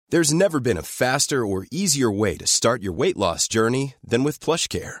There's never been a faster or easier way to start your weight loss journey than with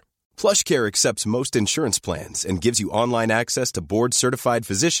PlushCare. PlushCare accepts most insurance plans and gives you online access to board-certified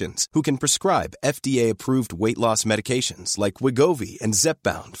physicians who can prescribe FDA-approved weight loss medications like Wegovy and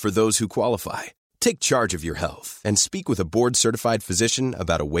Zepbound for those who qualify. Take charge of your health and speak with a board-certified physician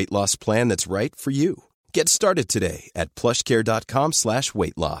about a weight loss plan that's right for you. Get started today at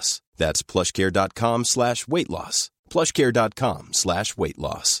plushcare.com/weight loss. That's plushcare.com/weight loss. plushcare.com/weight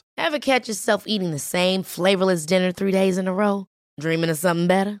loss. Ever catch yourself eating the same flavorless dinner 3 days in a row? Dreaming of something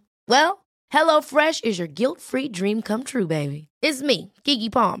better? Well, HelloFresh is your guilt-free dream come true, baby. It's me, Keke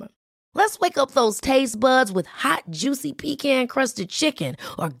Palmer. Let's wake up those taste buds with hot, juicy pecan-crusted chicken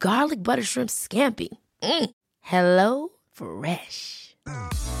or garlic butter shrimp scampi. Hello Fresh.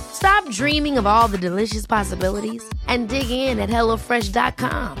 Stop dreaming of all the delicious possibilities and dig in at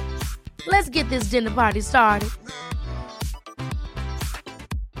HelloFresh.com. Let's get this dinner party started.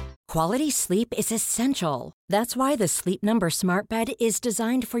 Quality sleep is essential. That's why the Sleep Number Smart Bed is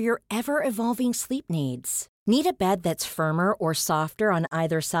designed for your ever-evolving sleep needs. Need a bed that's firmer or softer on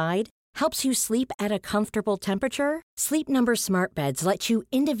either side? Helps you sleep at a comfortable temperature? Sleep Number Smart Beds let you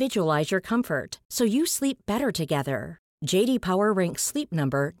individualize your comfort, so you sleep better together. J.D. Power ranks Sleep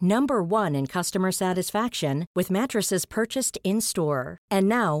Number number 1 in customer satisfaction with mattresses purchased in-store. And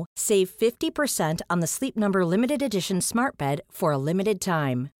now, save 50% on the Sleep Number Limited Edition Smart Bed for a limited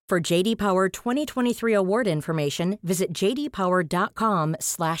time. For J.D. Power 2023 award information, visit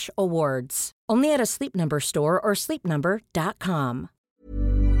jdpower.com/awards. Only at a Sleep Number store or sleepnumber.com.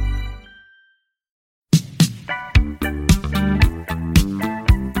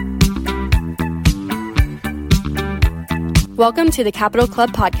 Welcome to the Capital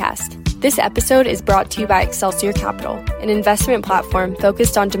Club podcast. This episode is brought to you by Excelsior Capital, an investment platform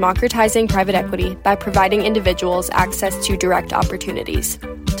focused on democratizing private equity by providing individuals access to direct opportunities.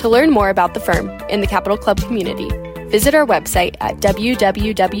 To learn more about the firm and the Capital Club community, visit our website at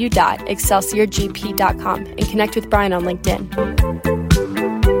www.excelsiorgp.com and connect with Brian on LinkedIn.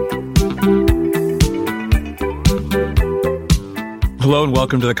 Hello and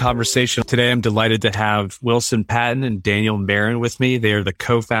welcome to the conversation. Today, I'm delighted to have Wilson Patton and Daniel Maren with me. They are the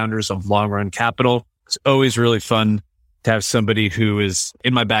co-founders of Long Run Capital. It's always really fun to have somebody who is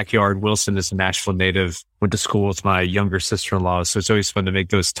in my backyard. Wilson is a Nashville native, went to school with my younger sister-in-law. So it's always fun to make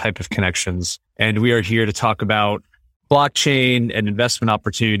those type of connections. And we are here to talk about blockchain and investment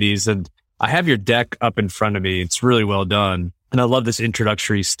opportunities. And I have your deck up in front of me. It's really well done. And I love this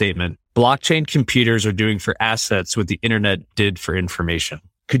introductory statement. Blockchain computers are doing for assets what the internet did for information.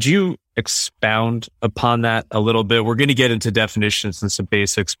 Could you expound upon that a little bit? We're going to get into definitions and some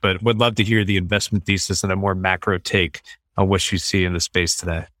basics, but would love to hear the investment thesis and a more macro take on what you see in the space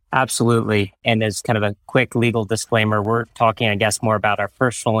today. Absolutely. And as kind of a quick legal disclaimer, we're talking, I guess, more about our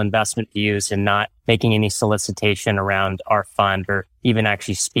personal investment views and not making any solicitation around our fund or even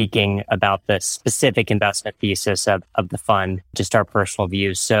actually speaking about the specific investment thesis of the fund, just our personal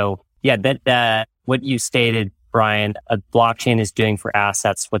views. So yeah, that what you stated, Brian, a blockchain is doing for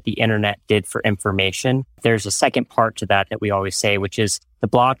assets what the internet did for information. There's a second part to that we always say, which is the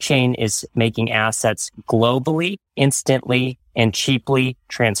blockchain is making assets globally, instantly, and cheaply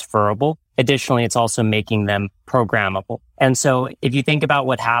transferable. Additionally, it's also making them programmable. And so if you think about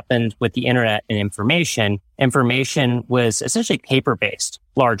what happened with the internet and information was essentially paper-based,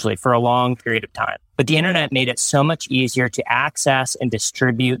 largely for a long period of time. But the internet made it so much easier to access and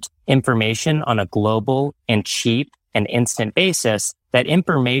distribute information on a global and cheap and instant basis that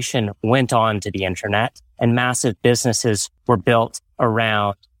information went on to the internet and massive businesses were built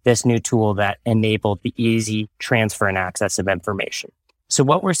around this new tool that enabled the easy transfer and access of information. So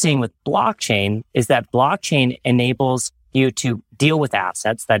what we're seeing with blockchain is that blockchain enables you to deal with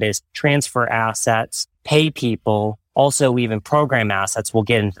assets, that is, transfer assets, pay people, also even program assets. We'll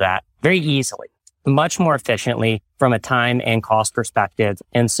get into that very easily, much more efficiently from a time and cost perspective.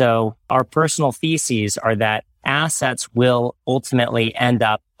 And so our personal theses are that assets will ultimately end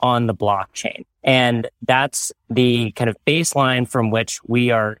up on the blockchain. And that's the kind of baseline from which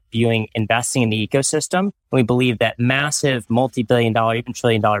we are viewing investing in the ecosystem. We believe that massive multi-billion-dollar, even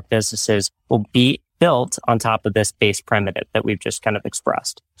trillion-dollar businesses will be built on top of this base primitive that we've just kind of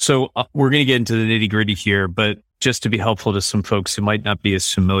expressed. So we're going to get into the nitty-gritty here, but just to be helpful to some folks who might not be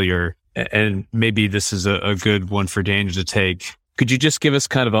as familiar, and maybe this is a good one for Daniel to take, could you just give us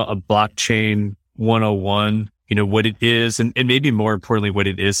kind of a blockchain 101? What it is and maybe more importantly, what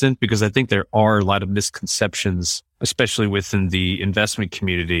it isn't, because I think there are a lot of misconceptions, especially within the investment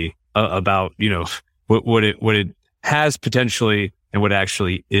community about, what it has potentially and what it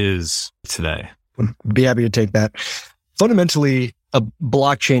actually is today. Be happy to take that. Fundamentally, a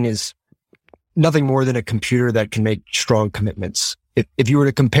blockchain is nothing more than a computer that can make strong commitments. If you were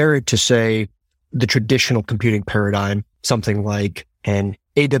to compare it to, say, the traditional computing paradigm, something like an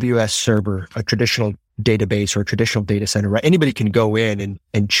AWS server, a traditional database or a traditional data center, right? Anybody can go in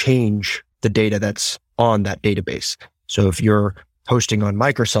and change the data that's on that database. So if you're hosting on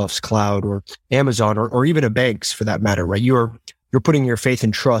Microsoft's cloud or Amazon or even a bank's for that matter, right? You're putting your faith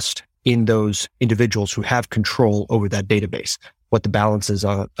and trust in those individuals who have control over that database, what the balances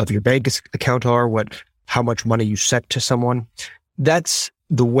of your bank account are, how much money you sent to someone. That's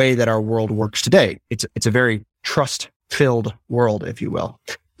the way that our world works today. It's a very trust-filled world, if you will.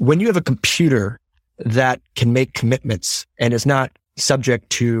 When you have a computer that can make commitments and is not subject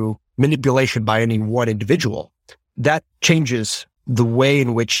to manipulation by any one individual, that changes the way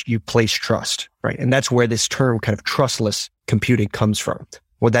in which you place trust, right? And that's where this term kind of trustless computing comes from.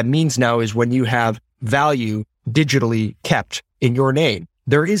 What that means now is when you have value digitally kept in your name,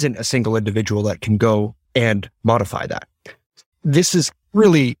 there isn't a single individual that can go and modify that. This is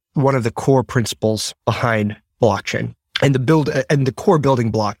really one of the core principles behind blockchain and the core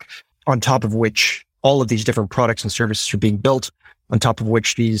building block on top of which all of these different products and services are being built, on top of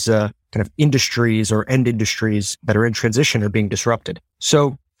which these kind of industries or end industries that are in transition are being disrupted.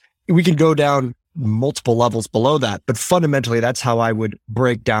 So we can go down multiple levels below that, but fundamentally, that's how I would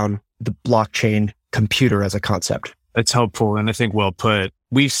break down the blockchain computer as a concept. That's helpful. And I think well put.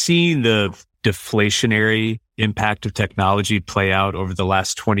 We've seen the deflationary impact of technology play out over the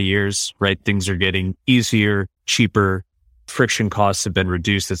last 20 years, right? Things are getting easier, cheaper, friction costs have been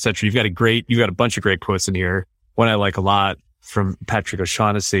reduced, et cetera. You've got a bunch of great quotes in here. One I like a lot from Patrick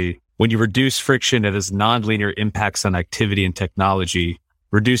O'Shaughnessy. When you reduce friction, it has nonlinear impacts on activity and technology.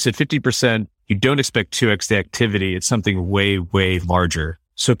 Reduce it 50%. You don't expect 2x the activity. It's something way, way larger.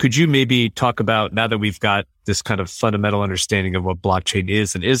 So could you maybe talk about, now that we've got this kind of fundamental understanding of what blockchain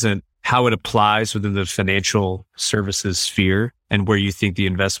is and isn't, how it applies within the financial services sphere and where you think the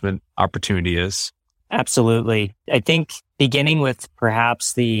investment opportunity is? Absolutely. I think beginning with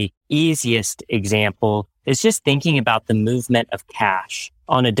perhaps the easiest example is just thinking about the movement of cash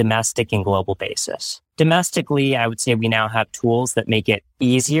on a domestic and global basis. Domestically, I would say we now have tools that make it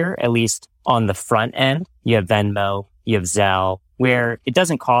easier, at least on the front end. You have Venmo, you have Zelle, where it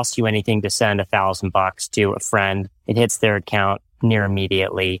doesn't cost you anything to send $1,000 to a friend. It hits their account near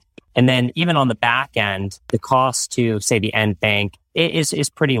immediately. And then even on the back end, the cost to, say, the end bank is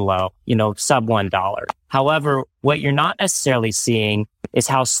pretty low, sub $1. However, what you're not necessarily seeing is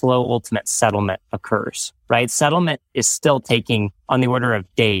how slow ultimate settlement occurs, right? Settlement is still taking on the order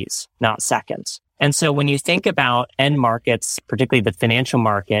of days, not seconds. And so when you think about end markets, particularly the financial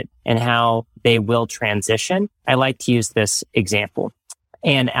market, and how they will transition, I like to use this example.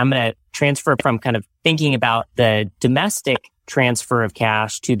 And I'm going to transfer from kind of thinking about the domestic transfer of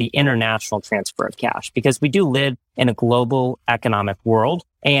cash to the international transfer of cash, because we do live in a global economic world.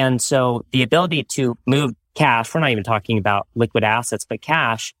 And so the ability to move cash, we're not even talking about liquid assets, but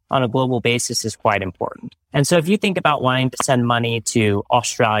cash on a global basis is quite important. And so if you think about wanting to send money to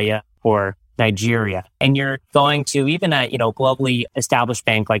Australia or Nigeria, and you're going to even a globally established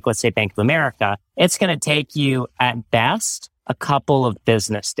bank like, let's say, Bank of America, it's going to take you at best a couple of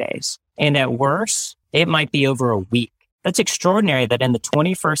business days. And at worst, it might be over a week. That's extraordinary that in the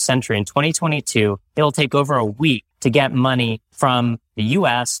 21st century, in 2022, it'll take over a week to get money from the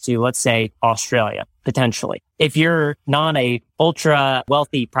US to, let's say, Australia, potentially. If you're not a ultra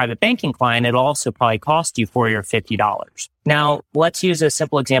wealthy private banking client, it'll also probably cost you $40 or $50. Now, let's use a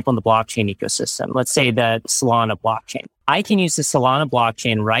simple example in the blockchain ecosystem. Let's say the Solana blockchain. I can use the Solana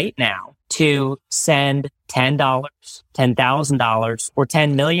blockchain right now to send $10, $10,000, or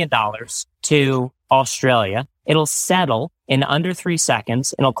 $10 million to Australia. It'll settle in under 3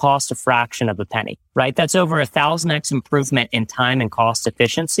 seconds and it'll cost a fraction of a penny, right? That's over 1,000x improvement in time and cost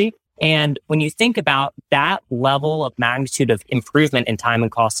efficiency. And when you think about that level of magnitude of improvement in time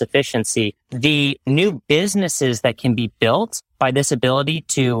and cost efficiency, the new businesses that can be built by this ability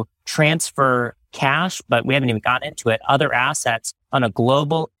to transfer cash, but we haven't even gotten into it, other assets on a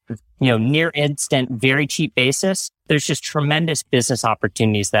global, near instant, very cheap basis, there's just tremendous business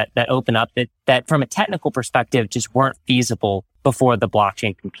opportunities that open up that from a technical perspective just weren't feasible before the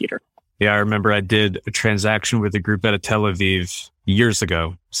blockchain computer. Yeah, I remember I did a transaction with a group out of Tel Aviv years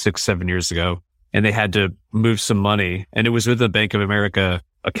ago, 6-7 years ago, and they had to move some money, and it was with the Bank of America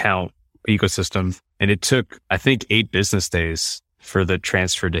account ecosystem, and it took, I think, 8 business days for the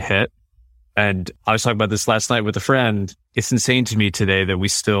transfer to hit. And I was talking about this last night with a friend. It's insane to me today that we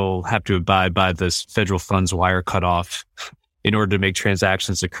still have to abide by this federal funds wire cutoff in order to make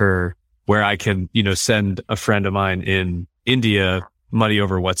transactions occur, where I can, send a friend of mine in India money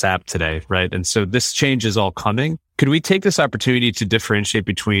over WhatsApp today, right? And so this change is all coming. Could we take this opportunity to differentiate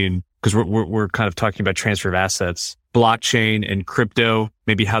between, because we're kind of talking about transfer of assets, blockchain and crypto,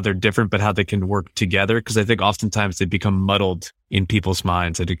 maybe how they're different, but how they can work together? Because I think oftentimes they become muddled in people's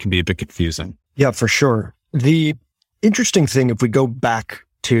minds and it can be a bit confusing. Yeah, for sure. The interesting thing, if we go back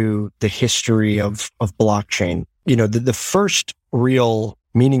to the history of blockchain, the first real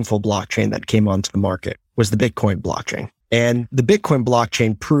meaningful blockchain that came onto the market was the Bitcoin blockchain. And the Bitcoin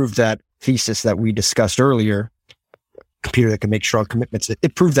blockchain proved that thesis that we discussed earlier, computer that can make strong commitments.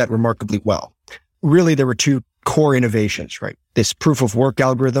 It proved that remarkably well. Really, there were two core innovations, right? This proof of work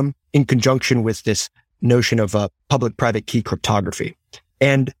algorithm in conjunction with this notion of public-private key cryptography.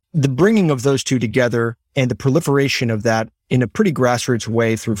 And the bringing of those two together and the proliferation of that in a pretty grassroots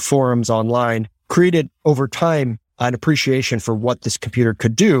way through forums online created over time an appreciation for what this computer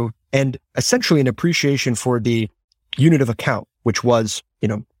could do, and essentially an appreciation for the unit of account, which was,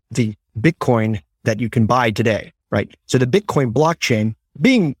 the Bitcoin that you can buy today, right? So the Bitcoin blockchain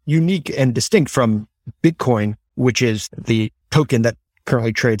being unique and distinct from Bitcoin, which is the token that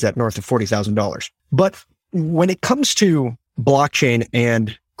currently trades at north of $40,000. But when it comes to blockchain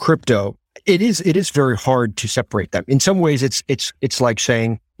and crypto, it is very hard to separate them. In some ways, it's like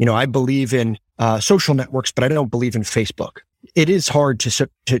saying, I believe in social networks, but I don't believe in Facebook. It is hard to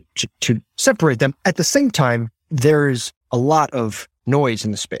separate them. At the same time, there's a lot of noise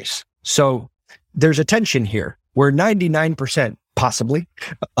in the space. So there's a tension here where 99% possibly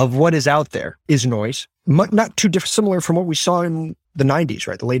of what is out there is noise, not too dissimilar from what we saw in the 90s,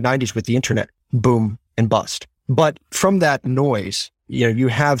 right? The late 90s with the internet boom and bust. But from that noise, you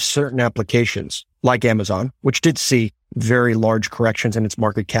have certain applications like Amazon, which did see very large corrections in its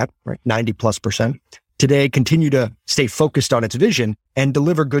market cap, right? 90+%. Today, continue to stay focused on its vision and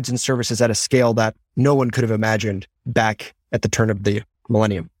deliver goods and services at a scale that no one could have imagined back at the turn of the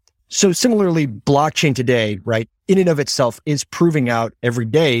millennium. So similarly, blockchain today, right, in and of itself is proving out every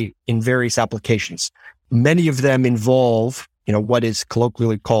day in various applications. Many of them involve, what is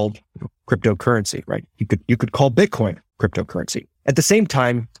colloquially called cryptocurrency, right? You could call Bitcoin cryptocurrency. At the same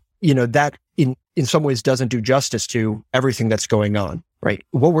time, that in some ways doesn't do justice to everything that's going on, right?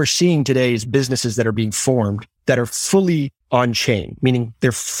 What we're seeing today is businesses that are being formed that are fully on chain, meaning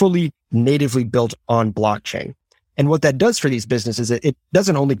they're fully natively built on blockchain. And what that does for these businesses, it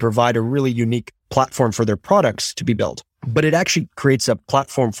doesn't only provide a really unique platform for their products to be built, but it actually creates a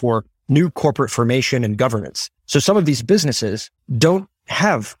platform for new corporate formation and governance. So some of these businesses don't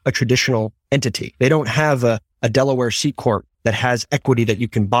have a traditional entity. They don't have a Delaware C Corp that has equity that you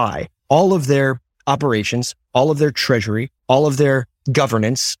can buy. All of their operations, all of their treasury, all of their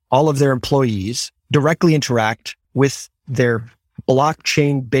governance, all of their employees directly interact with their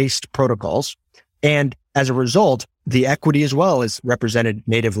blockchain-based protocols. And as a result, the equity as well is represented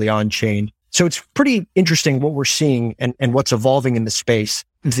natively on chain. So it's pretty interesting what we're seeing and what's evolving in the space.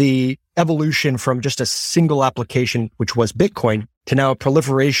 The evolution from just a single application, which was Bitcoin, to now a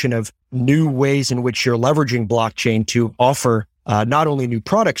proliferation of new ways in which you're leveraging blockchain to offer not only new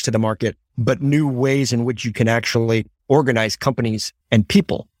products to the market, but new ways in which you can actually organize companies and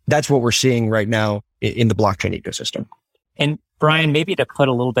people. That's what we're seeing right now in the blockchain ecosystem. And Brian, maybe to put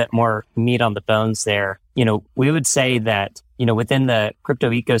a little bit more meat on the bones there, we would say that, within the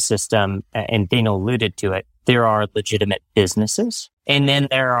crypto ecosystem, and Daniel alluded to it, there are legitimate businesses. And then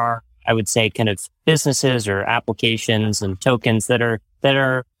there are, I would say, kind of businesses or applications and tokens that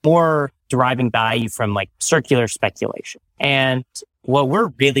are more deriving value from like circular speculation. And what we're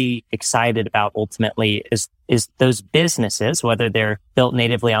really excited about ultimately is those businesses, whether they're built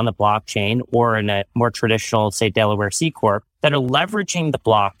natively on the blockchain or in a more traditional, say, Delaware C Corp, that are leveraging the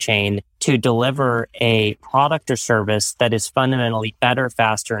blockchain to deliver a product or service that is fundamentally better,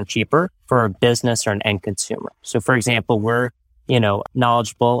 faster, and cheaper for a business or an end consumer. So for example, we're,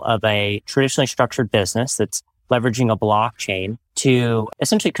 knowledgeable of a traditionally structured business that's leveraging a blockchain to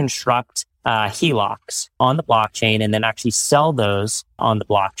essentially construct HELOCs on the blockchain and then actually sell those on the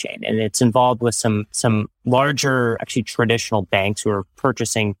blockchain. And it's involved with some larger, actually traditional banks who are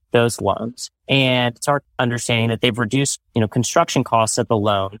purchasing those loans. And it's our understanding that they've reduced, construction costs of the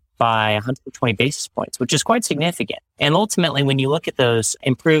loan by 120 basis points, which is quite significant. And ultimately, when you look at those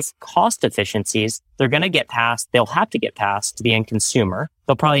improved cost efficiencies, they'll have to get passed to the end consumer.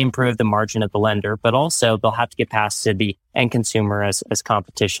 They'll probably improve the margin of the lender, but also they'll have to get passed to the end consumer as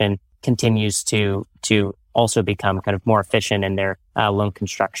competition continues to also become kind of more efficient in their loan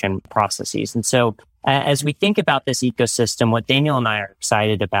construction processes. And so as we think about this ecosystem, what Daniel and I are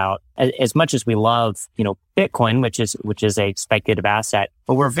excited about, as much as we love, Bitcoin, which is a speculative asset,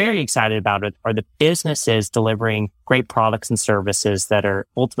 but we're very excited about it are the businesses delivering great products and services that are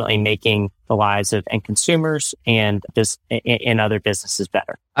ultimately making the lives of end consumers and other businesses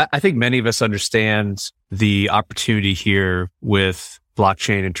better. I think many of us understand the opportunity here with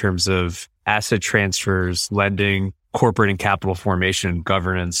blockchain in terms of asset transfers, lending, corporate and capital formation,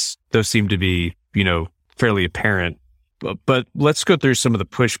 governance. Those seem to be, fairly apparent. But let's go through some of the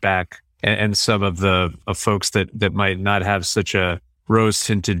pushback and some of the folks that might not have such a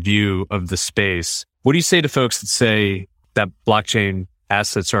rose-tinted view of the space. What do you say to folks that say that blockchain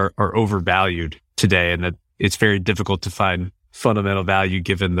assets are overvalued today and that it's very difficult to find fundamental value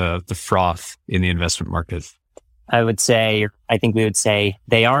given the froth in the investment market? I think we would say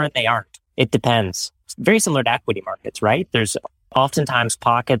they are and they aren't. It depends. It's very similar to equity markets, right? There's oftentimes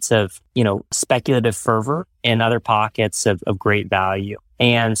pockets of, speculative fervor and other pockets of great value.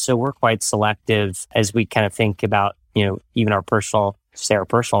 And so we're quite selective as we kind of think about, even our personal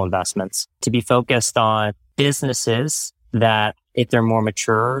investments to be focused on businesses that if they're more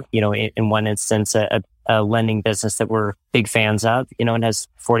mature, in one instance, a lending business that we're big fans of, it has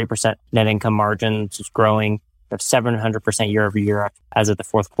 40% net income margins, it's growing 700% year over year. As of the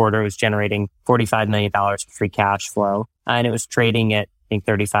fourth quarter, it was generating $45 million of free cash flow. And it was trading at, I think,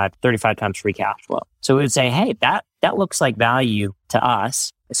 35 times free cash flow. So we would say, hey, that looks like value to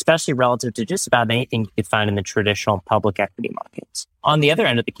us, especially relative to just about anything you could find in the traditional public equity markets. On the other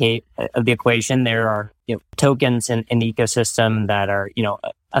end of the equation, there are tokens in the ecosystem that are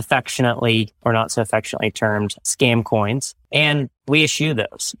affectionately or not so affectionately termed scam coins, and we eschew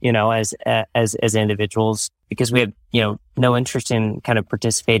those as individuals because we have no interest in kind of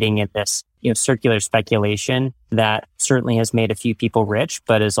participating in this circular speculation that certainly has made a few people rich,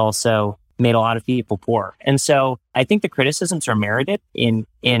 but has also made a lot of people poor. And so I think the criticisms are merited in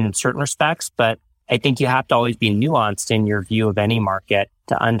certain respects, but I think you have to always be nuanced in your view of any market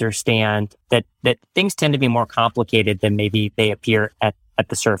to understand that things tend to be more complicated than maybe they appear at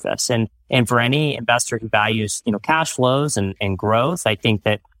the surface. And for any investor who values, cash flows and growth, I think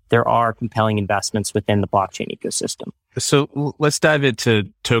that there are compelling investments within the blockchain ecosystem. So let's dive into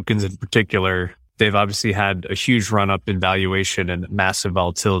tokens in particular. They've obviously had a huge run up in valuation and massive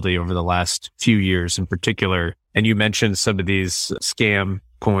volatility over the last few years in particular. And you mentioned some of these scam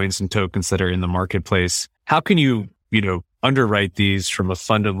coins and tokens that are in the marketplace. How can you, underwrite these from a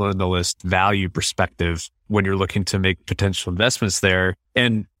fundamentalist value perspective when you're looking to make potential investments there?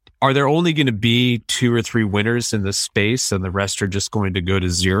 And are there only going to be 2 or 3 winners in this space and the rest are just going to go to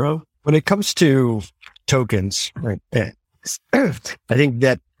zero? When it comes to tokens, right, I think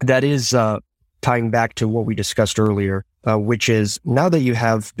that is tying back to what we discussed earlier, which is now that you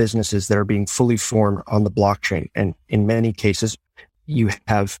have businesses that are being fully formed on the blockchain, and in many cases, you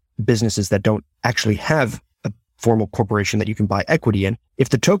have businesses that don't actually have a formal corporation that you can buy equity in. If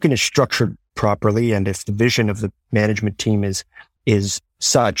the token is structured properly and if the vision of the management team is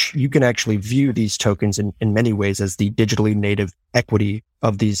such, you can actually view these tokens in many ways as the digitally native equity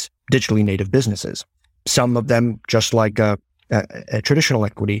of these digitally native businesses. Some of them, just like a traditional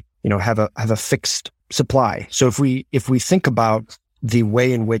equity, have a fixed supply. So if we think about the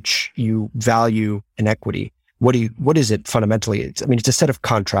way in which you value an equity, what is it fundamentally? It's a set of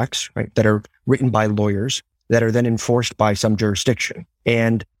contracts, right, that are written by lawyers that are then enforced by some jurisdiction.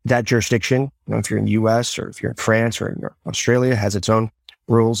 And that jurisdiction, if you're in the US or if you're in France or in Australia, has its own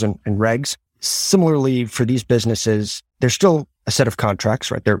rules and regs. Similarly, for these businesses, there's still a set of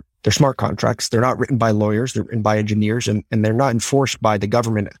contracts, right? They're smart contracts. They're not written by lawyers. They're written by engineers, and they're not enforced by the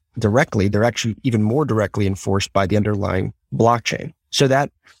government directly. They're actually even more directly enforced by the underlying blockchain. So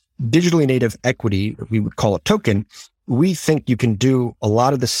that digitally native equity, we would call a token, we think you can do a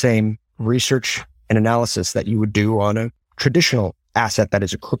lot of the same research and analysis that you would do on a traditional asset that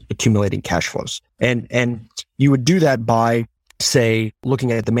is accumulating cash flows. And you would do that by, say,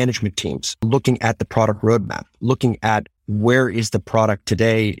 looking at the management teams, looking at the product roadmap, looking at where is the product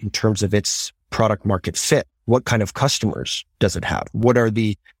today in terms of its product market fit? What kind of customers does it have? What are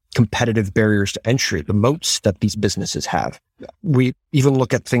the competitive barriers to entry, the moats that these businesses have? We even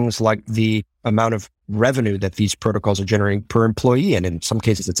look at things like the amount of revenue that these protocols are generating per employee. And in some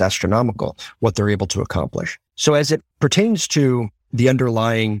cases, it's astronomical what they're able to accomplish. So as it pertains to the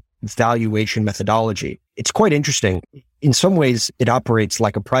underlying valuation methodology, it's quite interesting. In some ways, it operates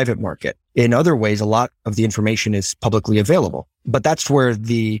like a private market. In other ways, a lot of the information is publicly available. But that's where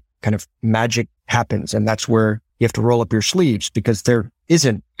the kind of magic happens. And that's where you have to roll up your sleeves, because there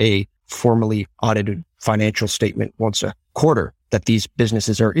isn't a formally audited financial statement once a quarter that these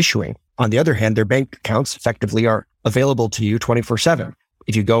businesses are issuing. On the other hand, their bank accounts effectively are available to you 24/7.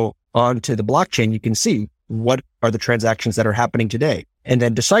 If you go onto the blockchain, you can see what are the transactions that are happening today. And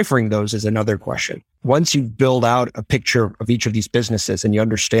then deciphering those is another question. Once you build out a picture of each of these businesses and you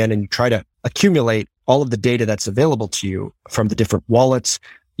understand and you try to accumulate all of the data that's available to you from the different wallets,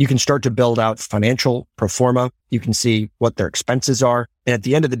 you can start to build out financial pro forma. You can see what their expenses are. And at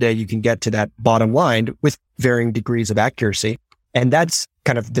the end of the day, you can get to that bottom line with varying degrees of accuracy. And that's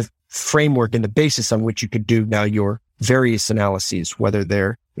kind of the framework and the basis on which you could do now your various analyses, whether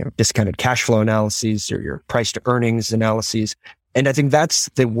they're discounted cash flow analyses or your price to earnings analyses. And I think that's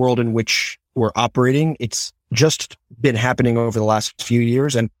the world in which we're operating. It's just been happening over the last few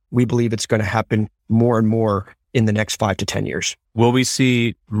years, and we believe it's going to happen more and more in the next 5 to 10 years. Will we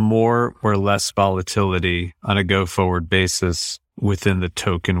see more or less volatility on a go-forward basis within the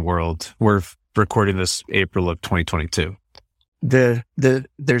token world? We're recording this April of 2022. There's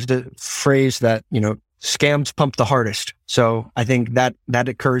the phrase that, scams pump the hardest. So I think that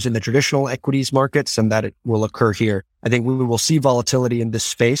occurs in the traditional equities markets and that it will occur here. I think we will see volatility in this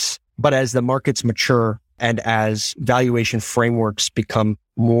space, but as the markets mature and as valuation frameworks become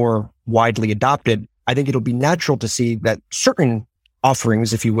more widely adopted, I think it'll be natural to see that certain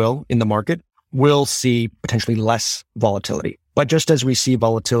offerings, if you will, in the market will see potentially less volatility. But just as we see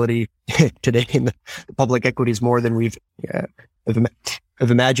volatility today in the public equities more than we've have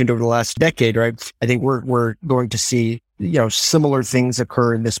imagined over the last decade, right? I think we're going to see, similar things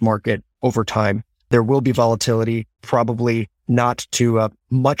occur in this market over time. There will be volatility, probably not to a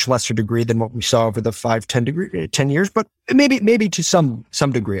much lesser degree than what we saw over the 10 years, but maybe to some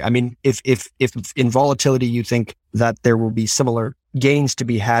degree. I mean, if in volatility you think that there will be similar gains to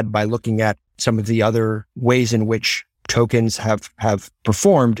be had by looking at some of the other ways in which tokens have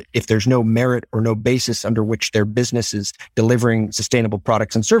performed, if there's no merit or no basis under which their business is delivering sustainable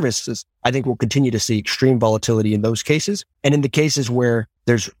products and services, I think we'll continue to see extreme volatility in those cases. And in the cases where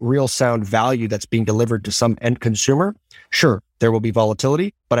there's real sound value that's being delivered to some end consumer, sure, there will be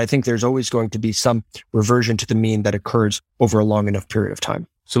volatility, but I think there's always going to be some reversion to the mean that occurs over a long enough period of time.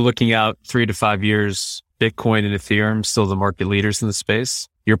 So looking out 3 to 5 years, Bitcoin and Ethereum still the market leaders in the space?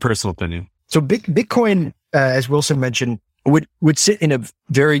 Your personal opinion? So Bitcoin, as Wilson mentioned, would sit in a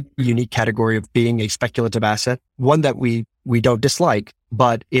very unique category of being a speculative asset, one that we don't dislike,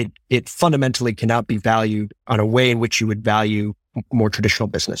 but it fundamentally cannot be valued on a way in which you would value more traditional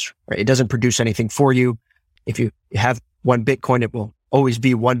business. Right? It doesn't produce anything for you. If you have one Bitcoin, it will always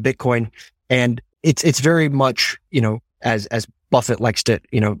be one Bitcoin, and it's very much as Buffett likes to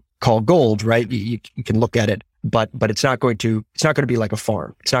call gold. Right? You can look at it. But it's not going to be like a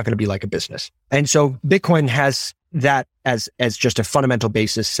farm. It's not going to be like a business. And so Bitcoin has that as just a fundamental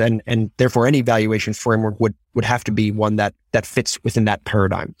basis, and therefore any valuation framework would have to be one that fits within that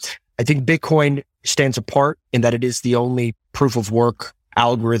paradigm. I think Bitcoin stands apart in that it is the only proof of work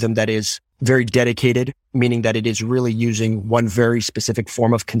algorithm that is very dedicated, meaning that it is really using one very specific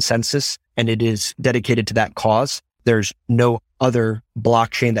form of consensus, and it is dedicated to that cause. There's no other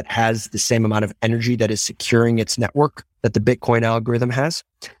blockchain that has the same amount of energy that is securing its network that the Bitcoin algorithm has.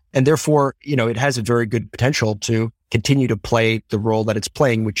 And therefore, it has a very good potential to continue to play the role that it's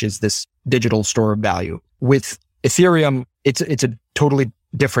playing, which is this digital store of value. With Ethereum, it's a totally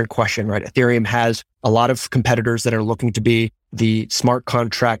different question, right? Ethereum has a lot of competitors that are looking to be the smart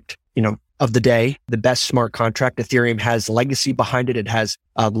contract, of the day, the best smart contract. Ethereum has legacy behind it. It has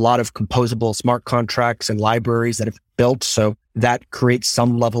a lot of composable smart contracts and libraries that have built. So that creates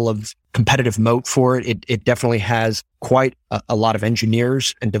some level of competitive moat for it. It definitely has quite a lot of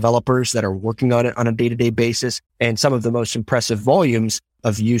engineers and developers that are working on it on a day-to-day basis, and some of the most impressive volumes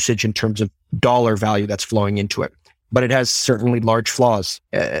of usage in terms of dollar value that's flowing into it. But it has certainly large flaws,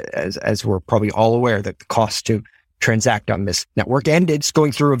 as we're probably all aware, that the cost to transact on this network. And it's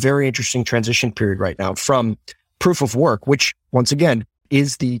going through a very interesting transition period right now from proof of work, which once again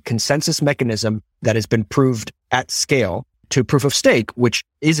is the consensus mechanism that has been proved at scale, to proof of stake, which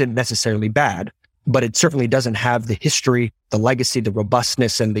isn't necessarily bad, but it certainly doesn't have the history, the legacy, the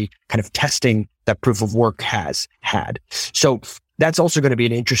robustness, and the kind of testing that proof of work has had. So that's also going to be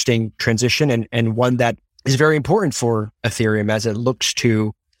an interesting transition, and one that is very important for Ethereum as it looks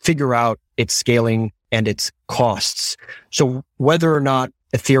to figure out its scaling and its costs. So whether or not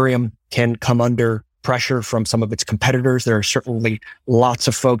Ethereum can come under pressure from some of its competitors, there are certainly lots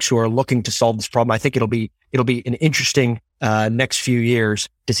of folks who are looking to solve this problem. I think it'll be an interesting next few years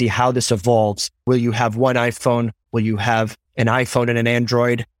to see how this evolves. Will you have one iPhone? Will you have an iPhone and an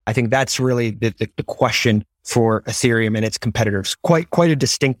Android? I think that's really the question for Ethereum and its competitors. Quite a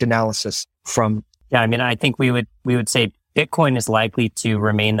distinct analysis from. Yeah, I mean, I think we would say Bitcoin is likely to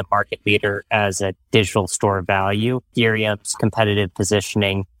remain the market leader as a digital store of value. Ethereum's competitive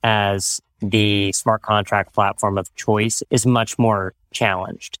positioning as the smart contract platform of choice is much more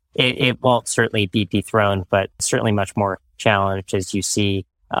challenged. It won't certainly be dethroned, but certainly much more challenged as you see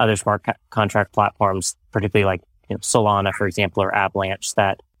other smart contract platforms, particularly like Solana, for example, or Avalanche,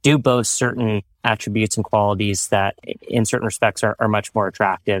 that do boast certain attributes and qualities that in certain respects are much more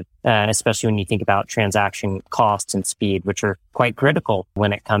attractive, especially when you think about transaction costs and speed, which are quite critical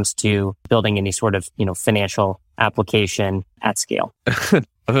when it comes to building any sort of, financial application at scale.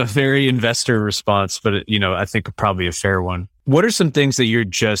 A very investor response, but I think probably a fair one. What are some things that you're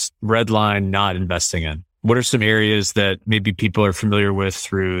just redline not investing in? What are some areas that maybe people are familiar with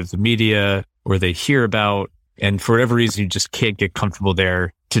through the media or they hear about, and for whatever reason, you just can't get comfortable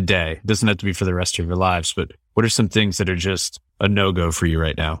there today? It doesn't have to be for the rest of your lives, but what are some things that are just a no-go for you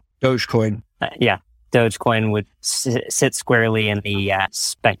right now? Dogecoin. Dogecoin would sit squarely in the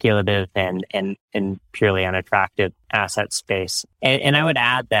speculative and purely unattractive asset space. And I would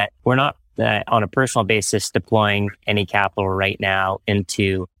add that we're not, on a personal basis, deploying any capital right now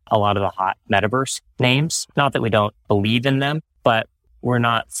into a lot of the hot metaverse names. Not that we don't believe in them, but we're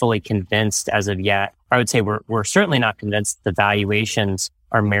not fully convinced as of yet. I would say we're certainly not convinced the valuations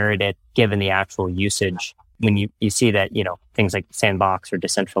are merited given the actual usage. When you see that, things like Sandbox or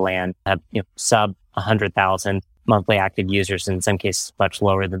Decentraland have, sub 100,000 monthly active users, in some cases much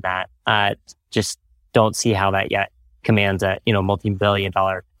lower than that. Just don't see how that yet commands a,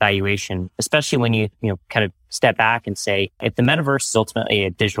 multi-billion-dollar valuation, especially when you kind of step back and say, if the metaverse is ultimately a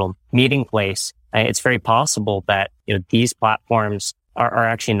digital meeting place, it's very possible that, these platforms are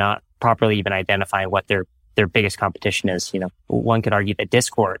actually not properly even identifying what their biggest competition is. One could argue that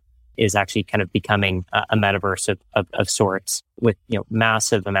Discord is actually kind of becoming a metaverse of sorts with,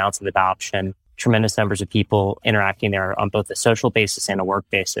 massive amounts of adoption, tremendous numbers of people interacting there on both a social basis and a work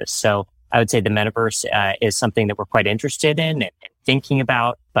basis. So I would say the metaverse is something that we're quite interested in and thinking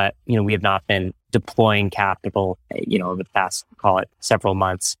about, but, we have not been deploying capital, over the past, call it several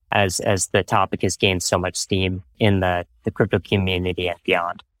months as the topic has gained so much steam in the crypto community and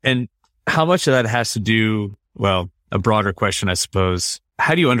beyond. And how much of that has to do, a broader question, I suppose.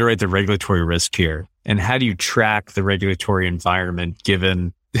 How do you underwrite the regulatory risk here? And how do you track the regulatory environment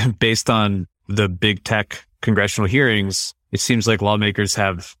given, based on the big tech congressional hearings, it seems like lawmakers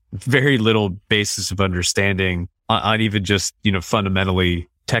have very little basis of understanding on even just, fundamentally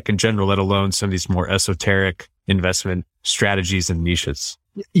tech in general, let alone some of these more esoteric investment strategies and niches.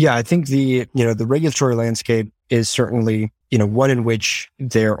 Yeah, I think the regulatory landscape is certainly, one in which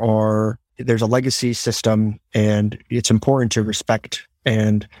there's a legacy system, and it's important to respect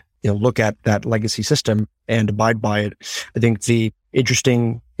and, look at that legacy system and abide by it. I think the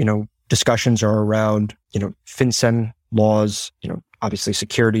interesting, discussions are around, FinCEN laws, obviously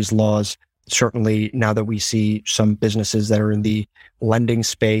securities laws. Certainly now that we see some businesses that are in the lending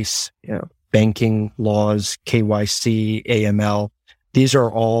space, banking laws, KYC, AML, these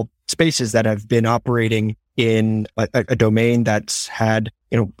are all spaces that have been operating in a domain that's had,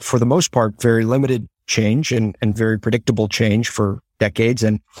 for the most part, very limited change and very predictable change for decades.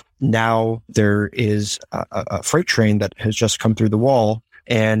 And now there is a freight train that has just come through the wall,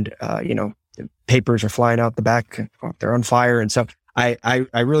 and, papers are flying out the back, they're on fire. And so I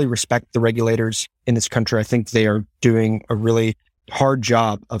really respect the regulators in this country. I think they are doing a really hard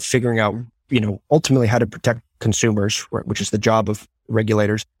job of figuring out, ultimately how to protect consumers, which is the job of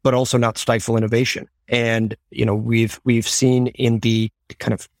regulators, but also not stifle innovation. And, we've seen in the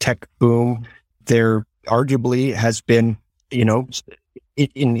kind of tech boom, there arguably has been, in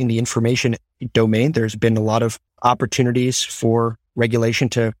the information domain, there's been a lot of opportunities for regulation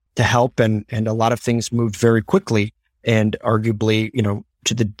to help, and a lot of things moved very quickly, and arguably,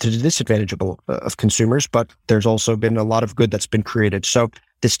 to the disadvantage of consumers, but there's also been a lot of good that's been created. So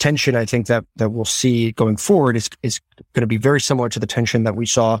this tension, I think that we'll see going forward is going to be very similar to the tension that we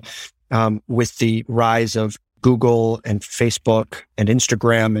saw with the rise of Google and Facebook and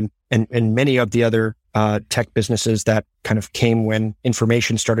Instagram and many of the other tech businesses that kind of came when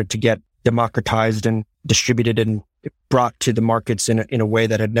information started to get democratized and distributed and brought to the markets in a way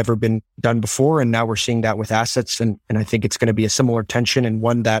that had never been done before. And now we're seeing that with assets. And I think it's going to be a similar tension, and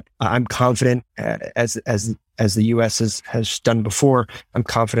one that I'm confident, as the U.S. has done before, I'm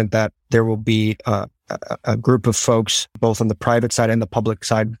confident that there will be a group of folks, both on the private side and the public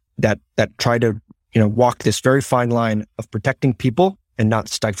side, that try to, walk this very fine line of protecting people and not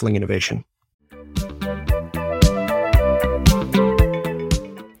stifling innovation.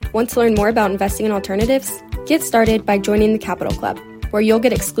 Want to learn more about investing in alternatives? Get started by joining the Capital Club. where you'll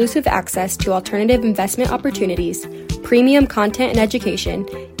get exclusive access to alternative investment opportunities, premium content and education,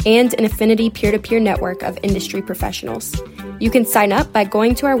 and an affinity peer-to-peer network of industry professionals. You can sign up by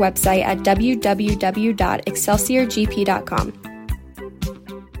going to our website at www.excelsiorgp.com.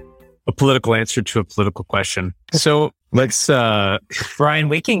 A political answer to a political question. So let's, Brian,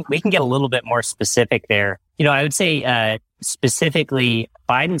 we can get a little bit more specific there. I would say specifically,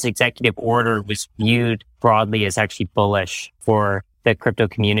 Biden's executive order was viewed broadly as actually bullish for the crypto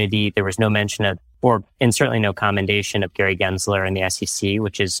community. There was no mention of, and certainly no commendation of Gary Gensler and the SEC,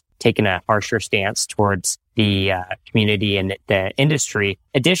 which has taken a harsher stance towards the community and the industry.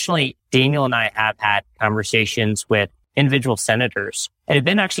 Additionally, Daniel and I have had conversations with individual senators and have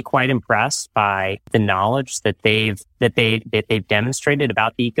been actually quite impressed by the knowledge that they've demonstrated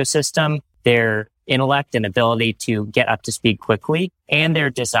about the ecosystem, their intellect and ability to get up to speed quickly, and their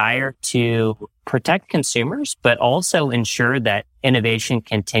desire to protect consumers, but also ensure that innovation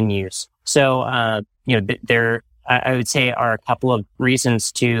continues. So, there, I would say, are a couple of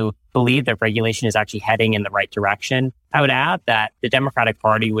reasons to believe that regulation is actually heading in the right direction. I would add that the Democratic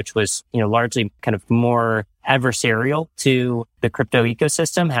Party, which was, largely kind of more adversarial to the crypto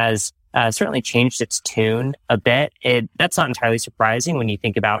ecosystem, has certainly changed its tune a bit. That's not entirely surprising when you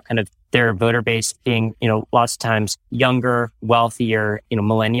think about kind of their voter base being, lots of times younger, wealthier,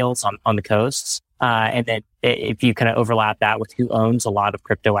 millennials on the coasts. And then if you kind of overlap that with who owns a lot of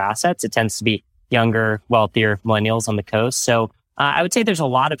crypto assets, it tends to be younger, wealthier millennials on the coast. So I would say there's a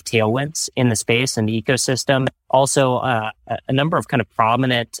lot of tailwinds in the space and the ecosystem. Also, a number of kind of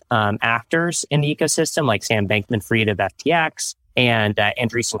prominent actors in the ecosystem, like Sam Bankman-Fried of FTX and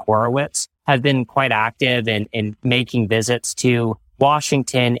Andreessen Horowitz, have been quite active in making visits to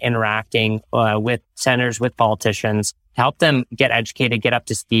Washington, interacting with senators, with politicians, help them get educated, get up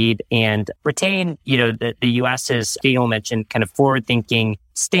to speed, and retain, the U.S.'s, Daniel mentioned, kind of forward-thinking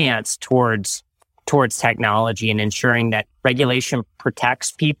stance towards technology and ensuring that regulation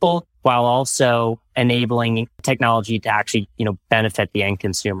protects people while also enabling technology to actually, benefit the end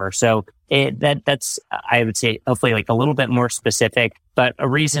consumer. So that's, I would say, hopefully like a little bit more specific, but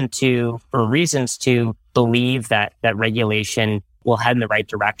reasons to believe that regulation will head in the right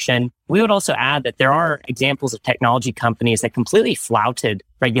direction. We would also add that there are examples of technology companies that completely flouted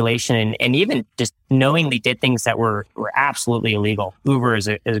regulation and even just knowingly did things that were absolutely illegal. Uber is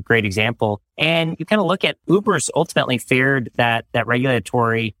a great example. And you kind of look at Uber's ultimately fared that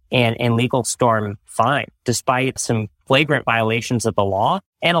regulatory and legal storm fine, despite some flagrant violations of the law.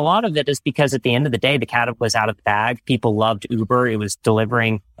 And a lot of it is because at the end of the day, the cat was out of the bag. People loved Uber. It was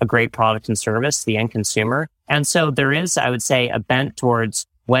delivering a great product and service to the end consumer. And so there is, I would say, a bent towards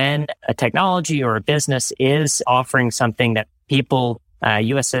when a technology or a business is offering something that people,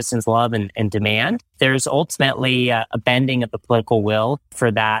 U.S. citizens love and demand, there's ultimately a bending of the political will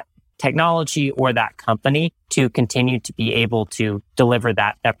for that technology or that company to continue to be able to deliver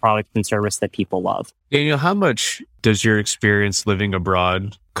that product and service that people love. Daniel, how much does your experience living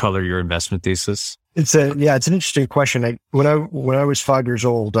abroad color your investment thesis? It's an interesting question. When I was 5 years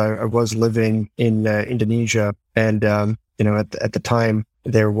old, I was living in Indonesia, and at the time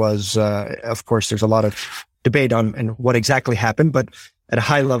there was, of course, there's a lot of debate on and what exactly happened, but at a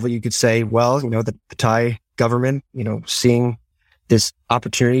high level, you could say, well, the Thai government, seeing this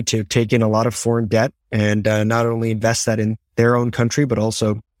opportunity to take in a lot of foreign debt and not only invest that in their own country, but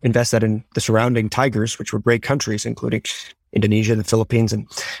also invest that in the surrounding tigers, which were great countries, including Indonesia, the Philippines. And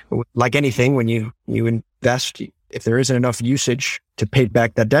like anything, when you invest, if there isn't enough usage to pay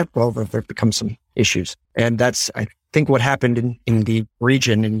back that debt, well, there becomes some issues. And that's, I think, what happened in the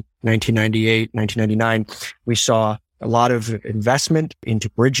region in 1998, 1999. We saw a lot of investment into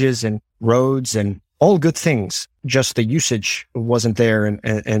bridges and roads and all good things. Just the usage wasn't there.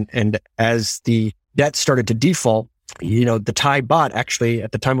 And as the debt started to default, the Thai baht actually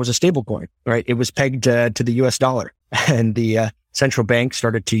at the time was a stable coin, right? It was pegged to the US dollar. And the central bank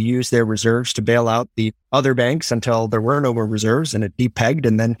started to use their reserves to bail out the other banks until there were no more reserves, and it depegged.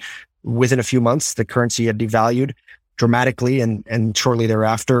 And then within a few months, the currency had devalued dramatically. And shortly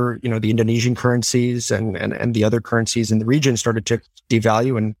thereafter, the Indonesian currencies and the other currencies in the region started to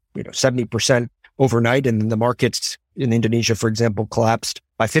devalue, and 70% overnight. And the markets in Indonesia, for example, collapsed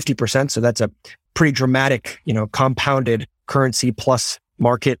by 50%. So that's a pretty dramatic, compounded currency plus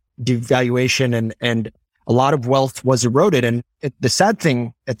market devaluation, and a lot of wealth was eroded. And the sad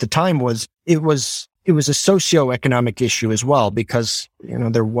thing at the time was it was it was a socioeconomic issue as well, because,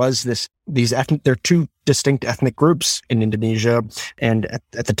 there was there are two distinct ethnic groups in Indonesia. And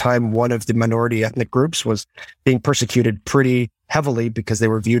at the time, one of the minority ethnic groups was being persecuted pretty heavily because they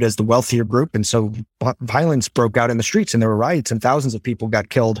were viewed as the wealthier group. And so violence broke out in the streets and there were riots and thousands of people got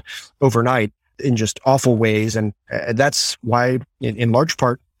killed overnight in just awful ways. And that's why, in large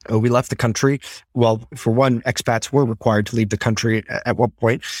part, we left the country. Well, for one, expats were required to leave the country at one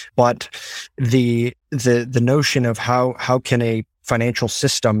point, but the notion of how can a financial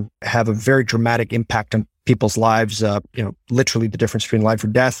system have a very dramatic impact on people's lives, literally the difference between life or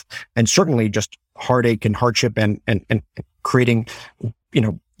death, and certainly just heartache and hardship and creating,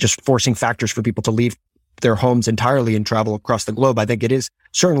 just forcing factors for people to leave their homes entirely and travel across the globe. I think it is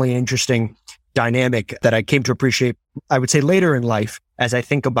certainly an interesting dynamic that I came to appreciate, I would say, later in life, as I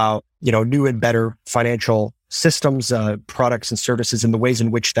think about, new and better financial systems, products and services, and the ways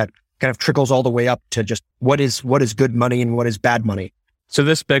in which that kind of trickles all the way up to just what is good money and what is bad money. So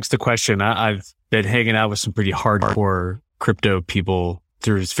this begs the question. I've been hanging out with some pretty hardcore crypto people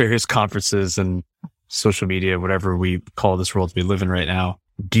through various conferences and social media, whatever we call this world we live in right now.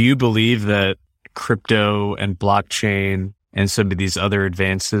 Do you believe that crypto and blockchain and some of these other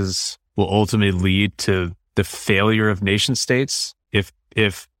advances will ultimately lead to the failure of nation states?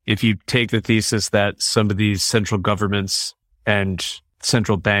 If you take the thesis that some of these central governments and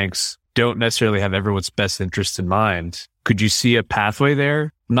central banks don't necessarily have everyone's best interest in mind, could you see a pathway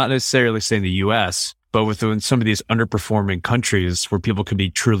there? I'm not necessarily saying the US, but within some of these underperforming countries where people can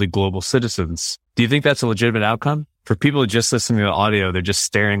be truly global citizens. Do you think that's a legitimate outcome? For people just listening to the audio, they're just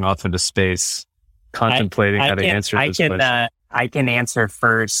staring off into space, contemplating how to answer this question. I can answer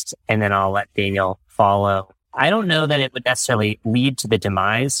first, and then I'll let Daniel follow. I don't know that it would necessarily lead to the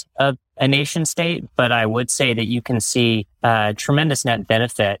demise of a nation state, but I would say that you can see tremendous net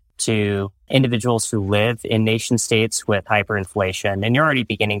benefit to individuals who live in nation states with hyperinflation. And you're already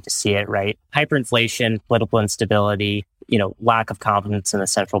beginning to see it, right? Hyperinflation, political instability, lack of confidence in the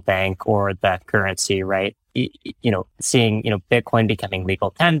central bank or the currency, right? Seeing, Bitcoin becoming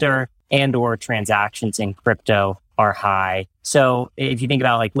legal tender and or transactions in crypto are high. So if you think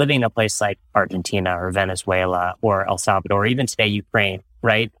about living in a place like Argentina or Venezuela or El Salvador, even today, Ukraine,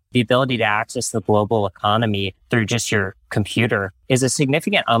 right? The ability to access the global economy through just your computer is a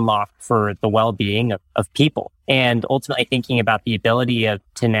significant unlock for the well-being of people. And ultimately thinking about the ability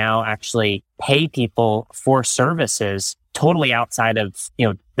to now actually pay people for services totally outside of,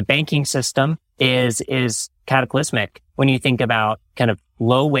 the banking system is cataclysmic. When you think about kind of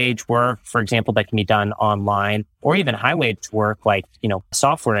low wage work, for example, that can be done online, or even high wage work like,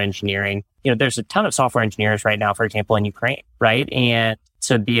 software engineering, there's a ton of software engineers right now, for example, in Ukraine, right? And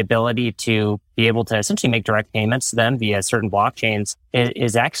so the ability to be able to essentially make direct payments to them via certain blockchains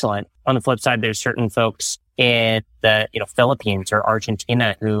is excellent. On the flip side, there's certain folks in the Philippines or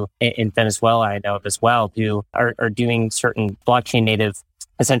Argentina who, in Venezuela, I know of as well, who are doing certain blockchain native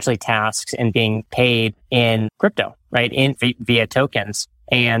essentially tasks and being paid in crypto, right? Via tokens.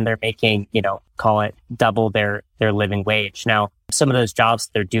 And they're making, call it double their living wage. Now, some of those jobs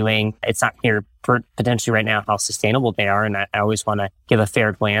they're doing, it's not clear potentially right now how sustainable they are. And I always want to give a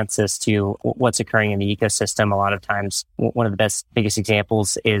fair glance as to what's occurring in the ecosystem. A lot of times, one of the biggest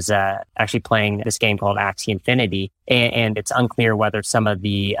examples is actually playing this game called Axie Infinity. And it's unclear whether some of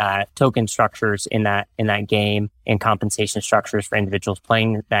the token structures in that game and compensation structures for individuals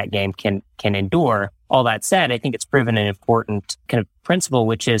playing that game can endure. All that said, I think it's proven an important kind of principle,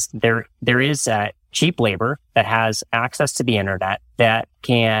 which is there is cheap labor that has access to the internet that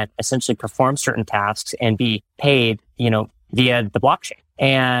can essentially perform certain tasks and be paid, via the blockchain.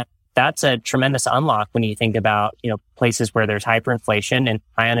 And that's a tremendous unlock when you think about, places where there's hyperinflation and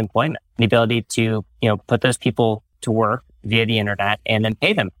high unemployment, the ability to, put those people to work via the internet and then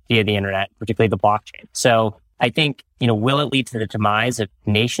pay them via the internet, particularly the blockchain. So I think, will it lead to the demise of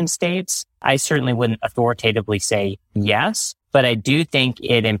nation states? I certainly wouldn't authoritatively say yes, but I do think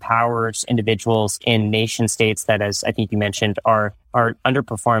it empowers individuals in nation states that, as I think you mentioned, are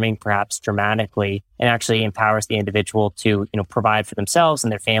underperforming perhaps dramatically, and actually empowers the individual to, provide for themselves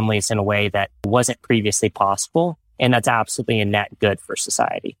and their families in a way that wasn't previously possible. And that's absolutely a net good for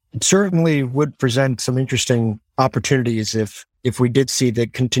society. It certainly would present some interesting opportunities if we did see the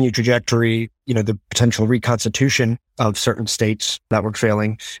continued trajectory, the potential reconstitution of certain states that were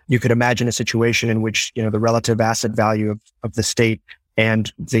failing. You could imagine a situation in which, the relative asset value of the state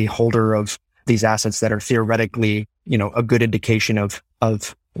and the holder of these assets that are theoretically, a good indication of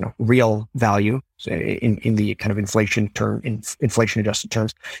real value in the kind of inflation adjusted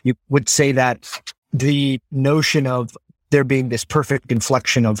terms. You would say that the notion of there being this perfect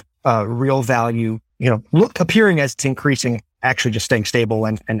inflection of real value appearing as it's increasing, actually just staying stable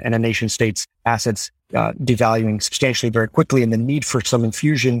and a nation state's assets devaluing substantially very quickly, and the need for some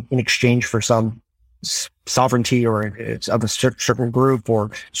infusion in exchange for some sovereignty or it's of a certain group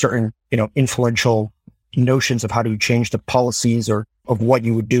or certain, influential notions of how to change the policies or of what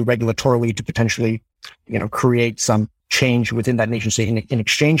you would do regulatorily to potentially, create some change within that nation state in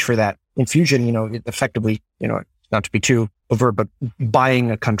exchange for that infusion, effectively, not to be too overt, but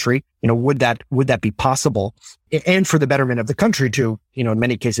buying a country, would that be possible? And for the betterment of the country too, in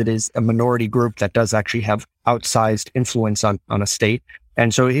many cases it is a minority group that does actually have outsized influence on a state.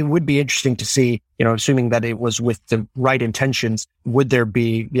 And so it would be interesting to see, assuming that it was with the right intentions, would there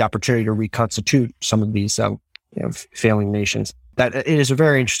be the opportunity to reconstitute some of these, failing nations? That it is a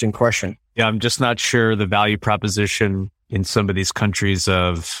very interesting question. Yeah, I'm just not sure the value proposition in some of these countries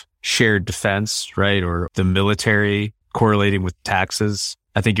of shared defense, right? Or the military correlating with taxes.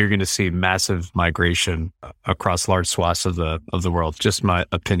 I think you're going to see massive migration across large swaths of the world, just my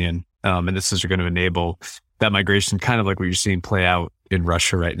opinion. And this is going to enable that migration, kind of like what you're seeing play out in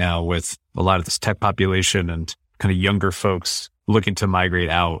Russia right now with a lot of this tech population and kind of younger folks looking to migrate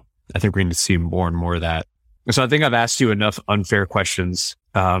out. I think we're going to see more and more of that. So I think I've asked you enough unfair questions,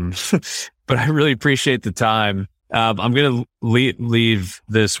 but I really appreciate the time. I'm going to leave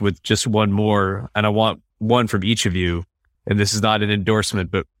this with just one more, and I want one from each of you. And this is not an endorsement,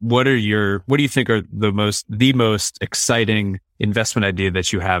 but what do you think are the most exciting investment idea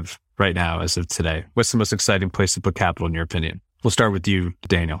that you have right now as of today? What's the most exciting place to put capital in your opinion? We'll start with you,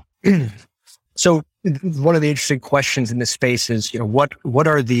 Daniel. So one of the interesting questions in this space is, what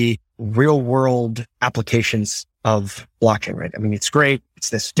are the real world applications of blockchain, right? I mean, it's great.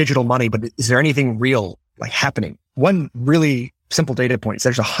 It's this digital money, but is there anything real happening? One really simple data point is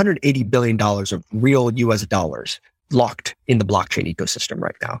there's $180 billion of real US dollars locked in the blockchain ecosystem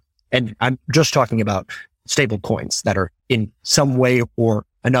right now. And I'm just talking about stable coins that are in some way or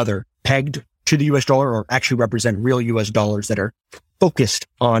another pegged to the US dollar or actually represent real US dollars that are focused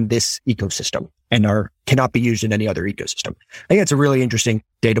on this ecosystem and cannot be used in any other ecosystem. I think that's a really interesting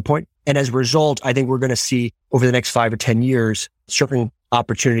data point. And as a result, I think we're going to see over the next 5 or 10 years, certain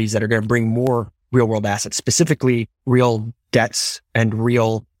opportunities that are going to bring more real world assets, specifically real debts and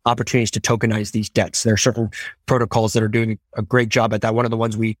real opportunities to tokenize these debts. There are certain protocols that are doing a great job at that. One of the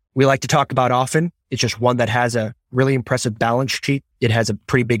ones we like to talk about often, it's just one that has a really impressive balance sheet. It has a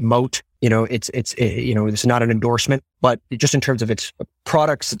pretty big moat. It's not an endorsement, but just in terms of its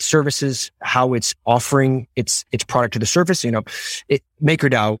products, its services, how it's offering its product to the surface,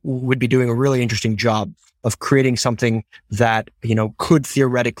 MakerDAO would be doing a really interesting job of creating something that, could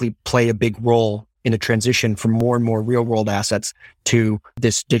theoretically play a big role in the transition from more and more real world assets to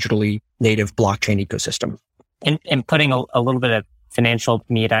this digitally native blockchain ecosystem. And putting a little bit of financial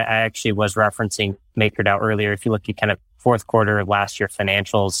meat, I actually was referencing MakerDAO earlier. If you look at kind of fourth quarter of last year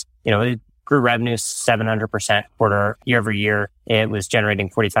financials, it grew revenue 700% quarter year over year. It was generating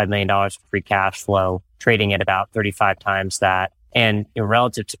 $45 million of free cash flow, trading at about 35 times that. And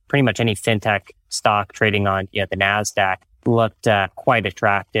relative to pretty much any fintech stock trading on the NASDAQ, looked quite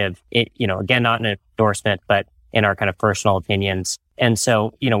attractive. Again, not an endorsement, but in our kind of personal opinions. And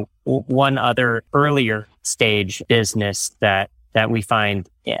so, one other earlier stage business that we find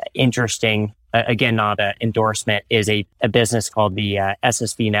interesting, again, not an endorsement, is a business called the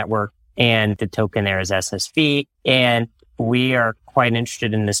SSV network, and the token there is SSV. And we are quite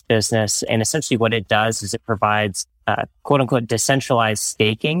interested in this business. And essentially what it does is it provides quote unquote decentralized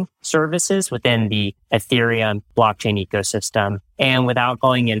staking services within the Ethereum blockchain ecosystem. And without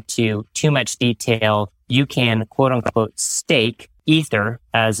going into too much detail, you can quote unquote stake Ether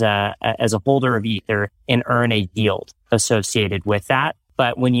as a holder of Ether and earn a yield associated with that.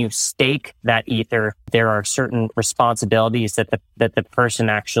 But when you stake that Ether, there are certain responsibilities that the person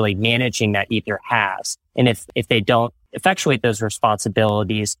actually managing that Ether has. And if they don't effectuate those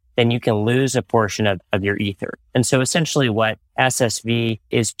responsibilities, then you can lose a portion of your Ether. And so essentially what SSV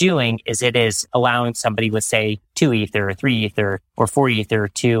is doing is it is allowing somebody with, say, 2 Ether or 3 Ether or 4 Ether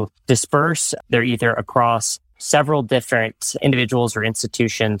to disperse their Ether across several different individuals or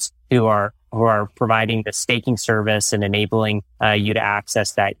institutions who are providing the staking service and enabling you to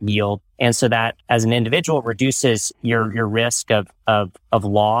access that yield. And so that as an individual reduces your risk of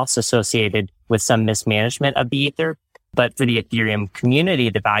loss associated with some mismanagement of the Ether. But for the Ethereum community,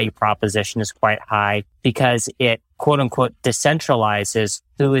 the value proposition is quite high because it quote unquote decentralizes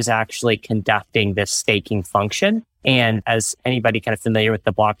who is actually conducting this staking function. And as anybody kind of familiar with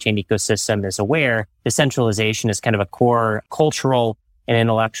the blockchain ecosystem is aware, decentralization is kind of a core cultural and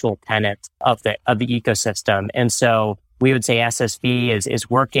intellectual tenet of the ecosystem. And so we would say SSV is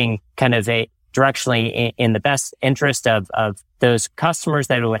working kind of directionally in the best interest of those customers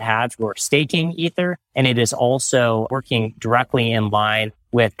that it would have who are staking Ether. And it is also working directly in line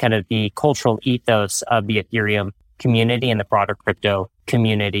with kind of the cultural ethos of the Ethereum community and the broader crypto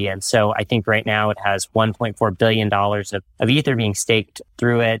community. And so I think right now it has $1.4 billion of Ether being staked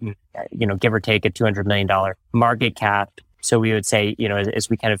through it, and, give or take a $200 million market cap. So we would say, as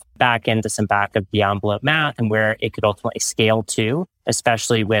we kind of back into some back of the envelope math and where it could ultimately scale to,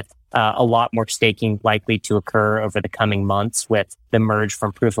 especially with a lot more staking likely to occur over the coming months with the merge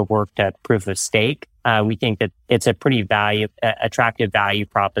from proof of work to proof of stake. We think that it's a pretty attractive value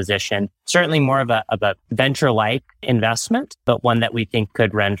proposition, certainly more of a venture-like investment, but one that we think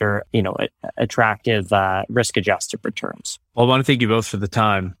could render, attractive risk-adjusted returns. Well, I want to thank you both for the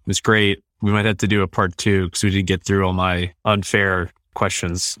time. It was great. We might have to do a part 2 because we didn't get through all my unfair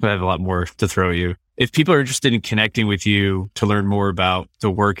questions. I have a lot more to throw at you. If people are interested in connecting with you to learn more about the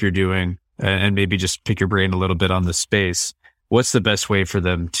work you're doing and maybe just pick your brain a little bit on the space, what's the best way for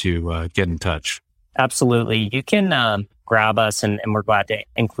them to get in touch? Absolutely. You can grab us, and we're glad to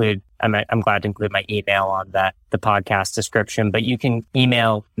include, I'm glad to include my email on the podcast description, but you can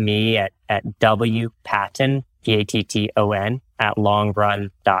email me at wpatton, Patton, at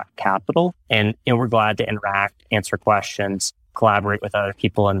longrun.capital. And we're glad to interact, answer questions, collaborate with other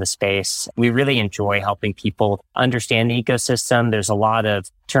people in the space. We really enjoy helping people understand the ecosystem. There's a lot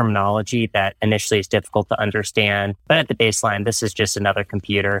of terminology that initially is difficult to understand, but at the baseline, this is just another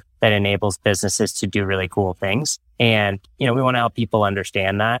computer that enables businesses to do really cool things. And, we want to help people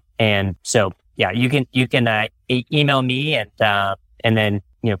understand that. And so, you can email me and then,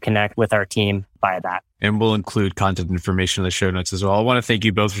 connect with our team via that. And we'll include contact information in the show notes as well. I want to thank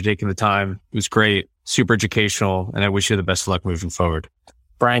you both for taking the time. It was great, super educational, and I wish you the best of luck moving forward.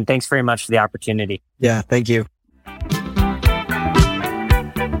 Brian, thanks very much for the opportunity. Yeah, thank you.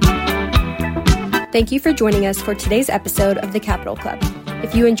 Thank you for joining us for today's episode of The Capital Club.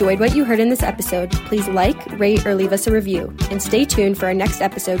 If you enjoyed what you heard in this episode, please like, rate, or leave us a review, and stay tuned for our next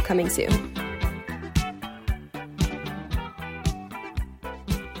episode coming soon.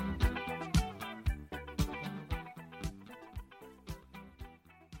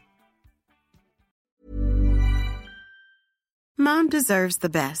 Mom deserves the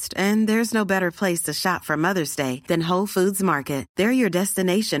best, and there's no better place to shop for Mother's Day than Whole Foods Market. They're your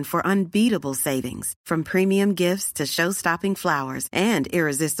destination for unbeatable savings, from premium gifts to show-stopping flowers and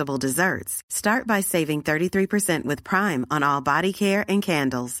irresistible desserts. Start by saving 33% with Prime on all body care and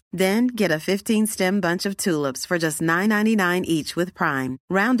candles. Then get a 15-stem bunch of tulips for just $9.99 each with Prime.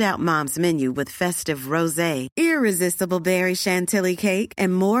 Round out Mom's menu with festive rosé, irresistible berry chantilly cake,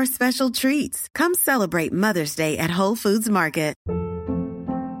 and more special treats. Come celebrate Mother's Day at Whole Foods Market.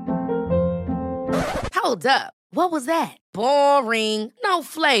 Hold up. What was that? Boring. No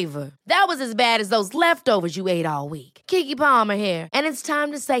flavor. That was as bad as those leftovers you ate all week. Keke Palmer here, and it's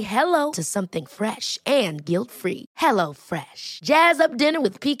time to say hello to something fresh and guilt-free. Hello Fresh. Jazz up dinner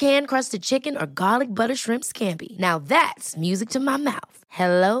with pecan-crusted chicken or garlic butter shrimp scampi. Now that's music to my mouth.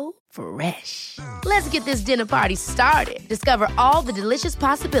 Hello Fresh. Let's get this dinner party started. Discover all the delicious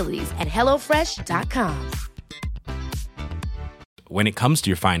possibilities at hellofresh.com. When it comes to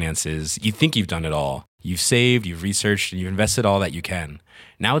your finances, you think you've done it all. You've saved, you've researched, and you've invested all that you can.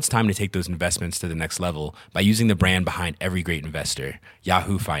 Now it's time to take those investments to the next level by using the brand behind every great investor,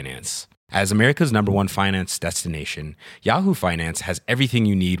 Yahoo Finance. As America's #1 finance destination, Yahoo Finance has everything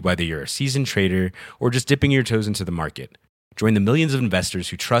you need, whether you're a seasoned trader or just dipping your toes into the market. Join the millions of investors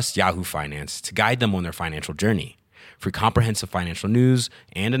who trust Yahoo Finance to guide them on their financial journey. For comprehensive financial news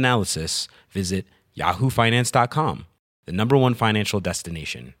and analysis, visit yahoofinance.com. The #1 financial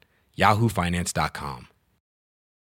destination, yahoofinance.com.